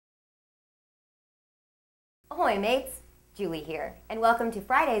Ahoy mates, Julie here, and welcome to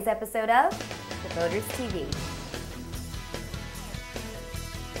Friday's episode of The Boaters TV.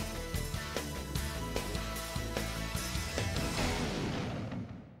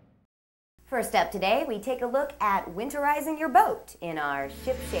 First up today, we take a look at winterizing your boat in our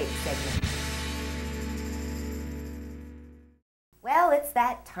Ship Shape segment. Well, it's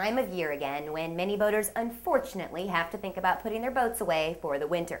that time of year again when many boaters unfortunately have to think about putting their boats away for the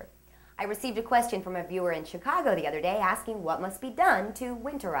winter. I received a question from a viewer in Chicago the other day asking what must be done to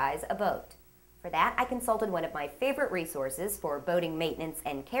winterize a boat. For that, I consulted one of my favorite resources for boating maintenance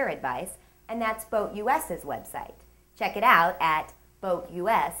and care advice, and that's Boat US's website. Check it out at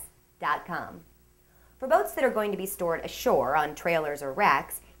boatus.com. For boats that are going to be stored ashore on trailers or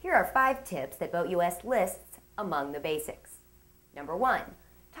racks, here are 5 tips that Boat US lists among the basics. Number 1,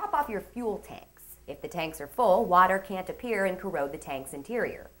 top off your fuel tanks. If the tanks are full, water can't appear and corrode the tank's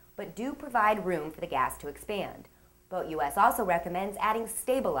interior, but do provide room for the gas to expand. Boat US also recommends adding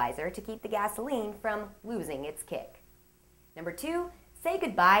stabilizer to keep the gasoline from losing its kick. Number 2, say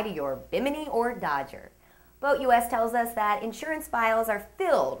goodbye to your Bimini or Dodger. Boat US tells us that insurance files are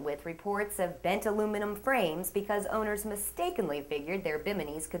filled with reports of bent aluminum frames because owners mistakenly figured their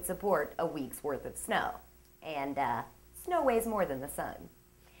Biminis could support a week's worth of snow. And snow weighs more than the sun.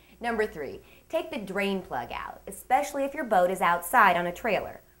 Number 3, take the drain plug out, especially if your boat is outside on a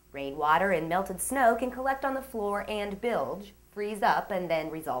trailer. Rainwater and melted snow can collect on the floor and bilge, freeze up, and then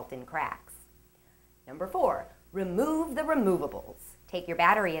result in cracks. Number 4, remove the removables. Take your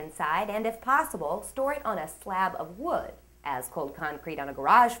battery inside and, if possible, store it on a slab of wood, as cold concrete on a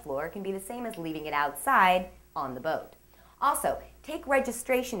garage floor can be the same as leaving it outside on the boat. Also, take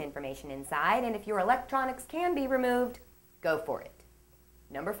registration information inside, and if your electronics can be removed, go for it.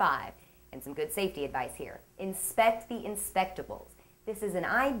 Number 5, and some good safety advice here, inspect the inspectables. This is an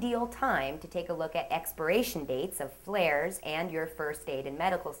ideal time to take a look at expiration dates of flares and your first aid and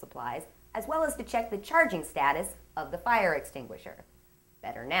medical supplies, as well as to check the charging status of the fire extinguisher.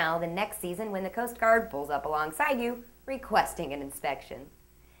 Better now than next season when the Coast Guard pulls up alongside you, requesting an inspection.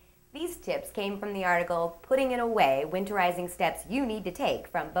 These tips came from the article, Putting It Away, Winterizing Steps You Need to Take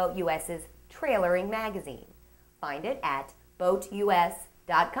from Boat US's Trailering magazine. Find it at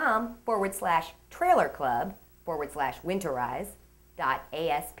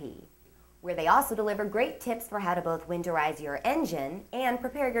boatus.com/trailerclub/winterize.asp, where they also deliver great tips for how to both winterize your engine and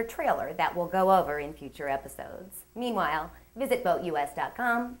prepare your trailer that we'll go over in future episodes. Meanwhile, visit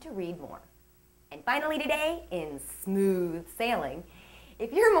boatus.com to read more. And finally today, in smooth sailing,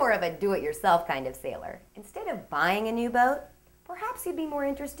 if you're more of a do-it-yourself kind of sailor, instead of buying a new boat, perhaps you'd be more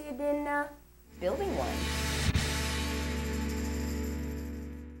interested in building one.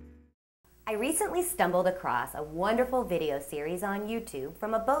 I recently stumbled across a wonderful video series on YouTube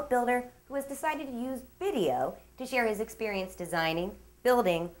from a boat builder who has decided to use video to share his experience designing,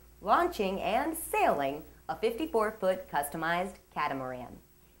 building, launching, and sailing a 54-foot customized catamaran.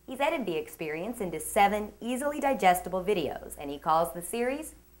 He's edited the experience into 7 easily digestible videos, and he calls the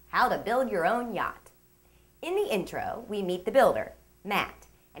series How to Build Your Own Yacht. In the intro, we meet the builder, Matt,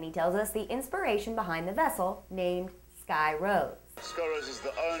 and he tells us the inspiration behind the vessel named Sky Rose. Sky Rose is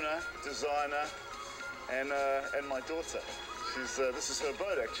the owner, designer, and my daughter. This is her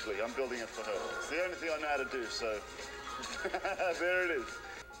boat actually. I'm building it for her. It's the only thing I know how to do, so there it is.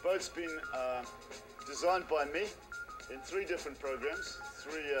 Boat's been designed by me in 3 different programs.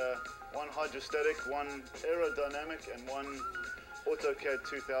 1 hydrostatic, 1 aerodynamic, and 1 AutoCAD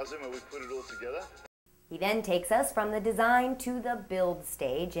 2000, where we put it all together. He then takes us from the design to the build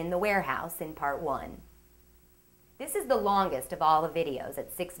stage in the warehouse in part 1. This is the longest of all the videos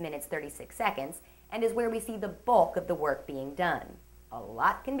at 6 minutes 36 seconds and is where we see the bulk of the work being done. A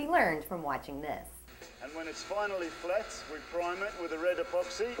lot can be learned from watching this. And when it's finally flat, we prime it with a red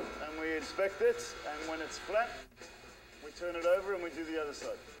epoxy and we inspect it, and when it's flat, we turn it over and we do the other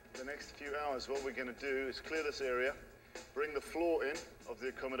side. The next few hours, what we're going to do is clear this area, bring the floor in of the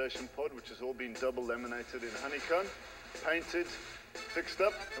accommodation pod, which has all been double laminated in honeycomb, painted, fixed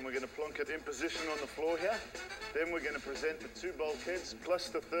up, and we're going to plonk it in position on the floor here. Then we're going to present the 2 bulkheads plus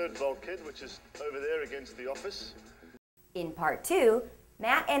the 3rd bulkhead, which is over there against the office. In part 2,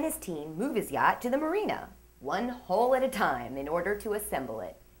 Matt and his team move his yacht to the marina, 1 hole at a time in order to assemble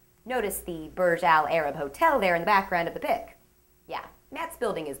it. Notice the Burj Al Arab Hotel there in the background of the pic. Yeah, Matt's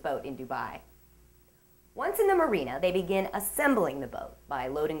building his boat in Dubai. Once in the marina, they begin assembling the boat by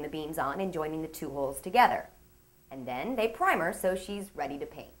loading the beams on and joining the 2 holes together. And then they prime her so she's ready to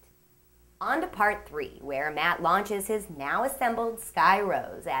paint. On to part 3, where Matt launches his now assembled Sky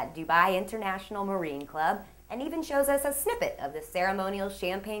Rose at Dubai International Marine Club and even shows us a snippet of the ceremonial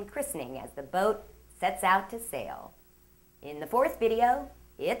champagne christening as the boat sets out to sail. In the fourth video,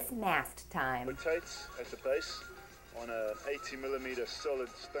 it's mast time. Rotates at the base on a 80mm solid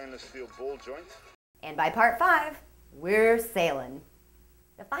stainless steel ball joint. And by part 5, we're sailing.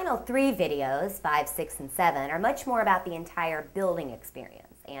 The final 3 videos, 5, 6, and 7, are much more about the entire building experience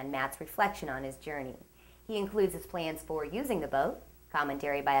and Matt's reflection on his journey. He includes his plans for using the boat,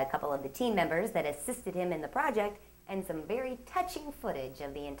 commentary by a couple of the team members that assisted him in the project, and some very touching footage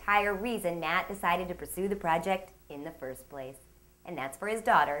of the entire reason Matt decided to pursue the project in the first place. And that's for his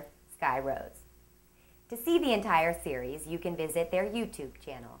daughter, Sky Rose. To see the entire series, you can visit their YouTube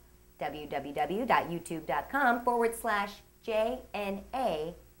channel,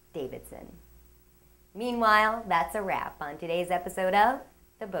 www.youtube.com/JNA Davidson. Meanwhile, that's a wrap on today's episode of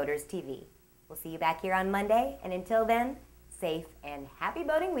The Boaters TV. We'll see you back here on Monday, and until then, safe and happy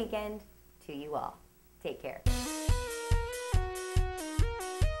boating weekend to you all. Take care.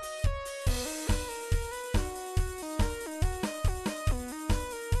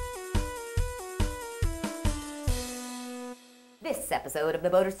 This episode of The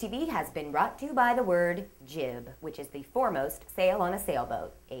Boaters TV has been brought to you by the word jib, which is the foremost sail on a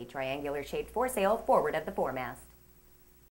sailboat, a triangular-shaped foresail forward of the foremast.